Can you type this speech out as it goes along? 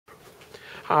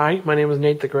Hi, my name is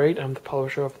Nate the Great. I'm the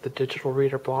publisher of the Digital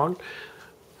Reader blog.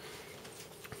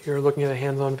 You're looking at a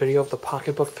hands-on video of the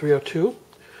PocketBook 302.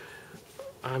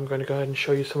 I'm going to go ahead and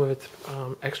show you some of its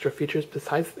extra features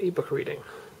besides the ebook reading.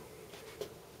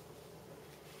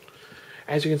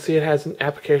 As you can see, it has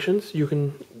applications. You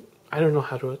can, I don't know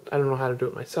how to do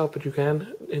it myself, but you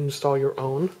can install your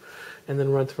own and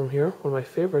then run from here. One of my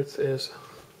favorites is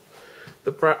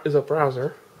a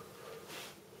browser.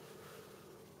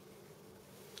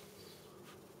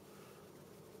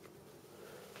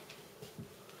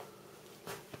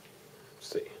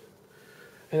 See,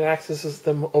 and it accesses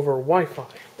them over Wi-Fi,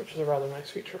 which is a rather nice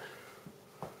feature.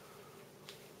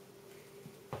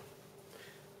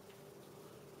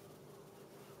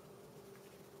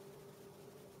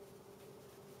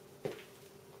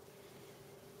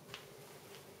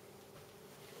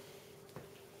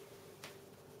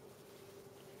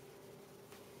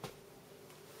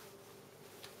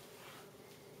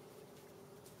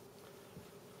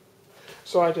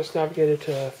 So I just navigated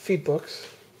to FeedBooks.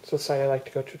 It's a site I like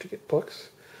to go to get books.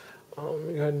 Let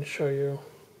me go ahead and show you.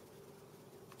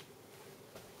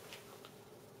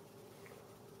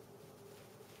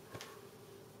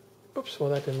 Oops,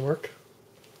 well that didn't work.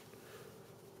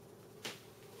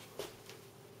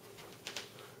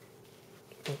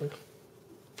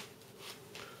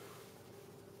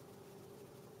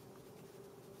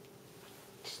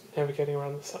 Just navigating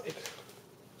around the site.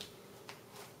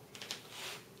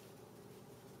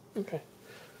 Okay.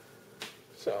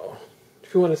 So,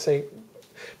 if you want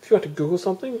to Google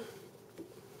something,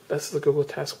 this is the Google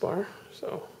taskbar.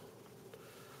 So,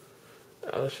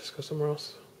 let's just go somewhere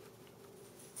else.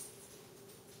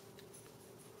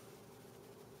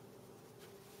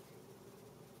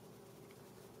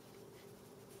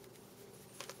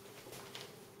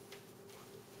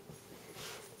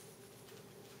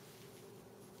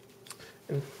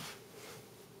 And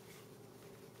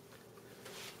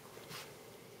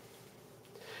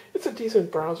it's a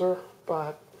decent browser,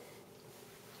 but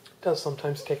it does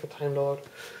sometimes take a time to load.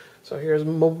 So here's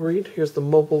Mobile Read. Here's the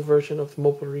mobile version of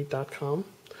mobileread.com.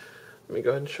 Let me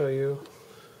go ahead and show you.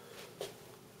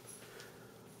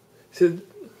 See,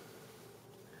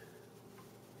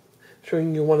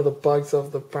 showing you one of the bugs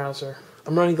of the browser.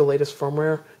 I'm running the latest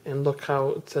firmware, and look how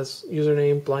it says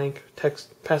username blank,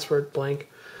 text password blank.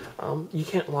 You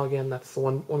can't log in. That's the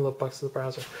one of the bugs of the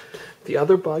browser. The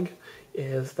other bug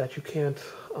is that you can't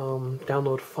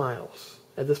download files.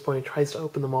 At this point, it tries to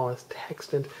open them all as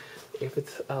text, and if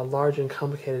it's a large and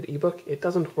complicated ebook, it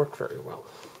doesn't work very well.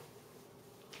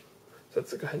 So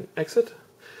let's go ahead and exit.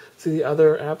 See the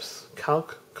other apps: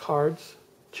 Calc, Cards,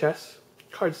 Chess.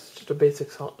 Cards is just a basic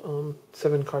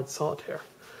 7-card solitaire.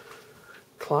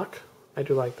 Clock, I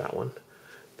do like that one.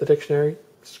 The dictionary,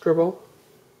 Scribble.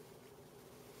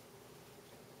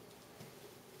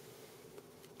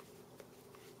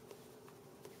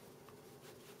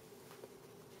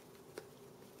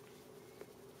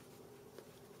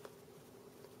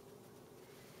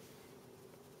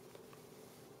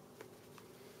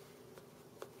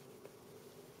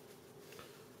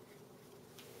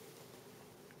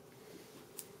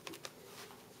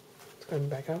 Let's go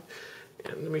back out.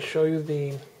 And let me show you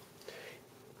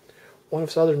one of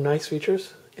its other nice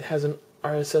features. It has an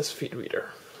RSS feed reader.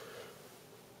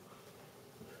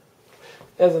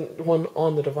 It has one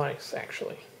on the device,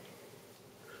 actually.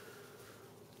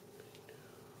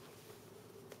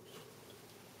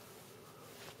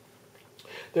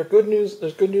 There's good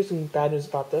news and bad news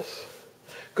about this.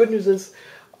 Good news is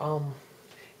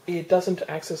it doesn't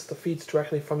access the feeds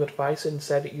directly from the device.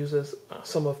 Instead, it uses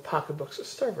some of PocketBook's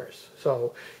servers.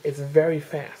 So it's very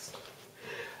fast.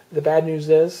 The bad news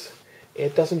is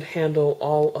it doesn't handle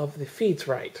all of the feeds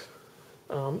right.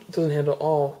 It doesn't handle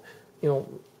all,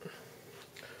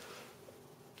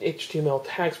 HTML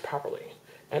tags properly.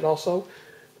 And also,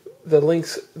 the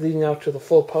links leading out to the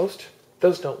full post,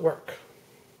 those don't work.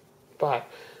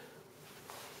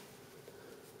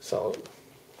 So,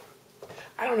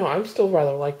 I don't know, I'm still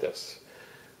rather like this.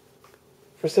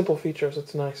 For simple features,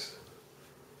 it's nice.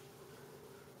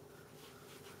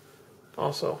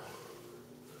 Also,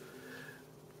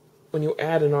 when you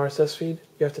add an RSS feed,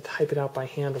 you have to type it out by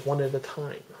hand one at a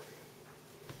time.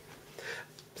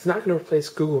 It's not going to replace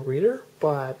Google Reader,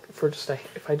 but if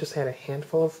I just had a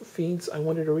handful of feeds I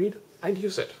wanted to read, I'd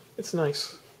use it. It's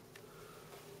nice.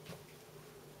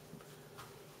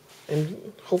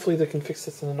 And hopefully they can fix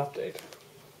this in an update.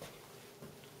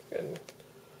 And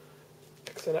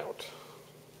exit out.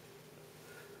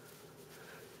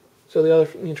 So the other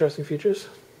interesting features: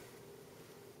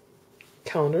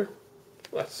 calendar,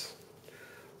 less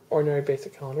ordinary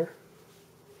basic calendar.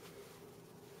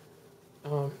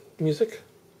 Music,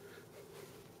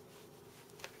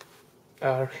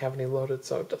 I don't have any loaded,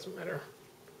 so it doesn't matter.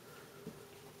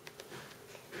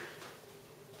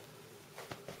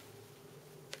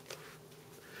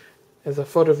 As a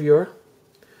photo viewer,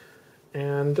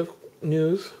 and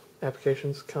news,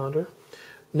 applications, calendar,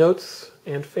 notes,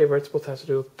 and favorites both has to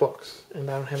do with books, and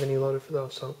I don't have any loaded for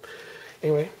those. So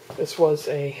anyway, this was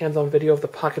a hands-on video of the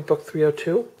PocketBook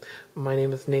 302. My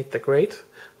name is Nate the Great.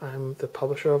 I'm the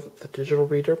publisher of the Digital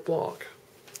Reader blog.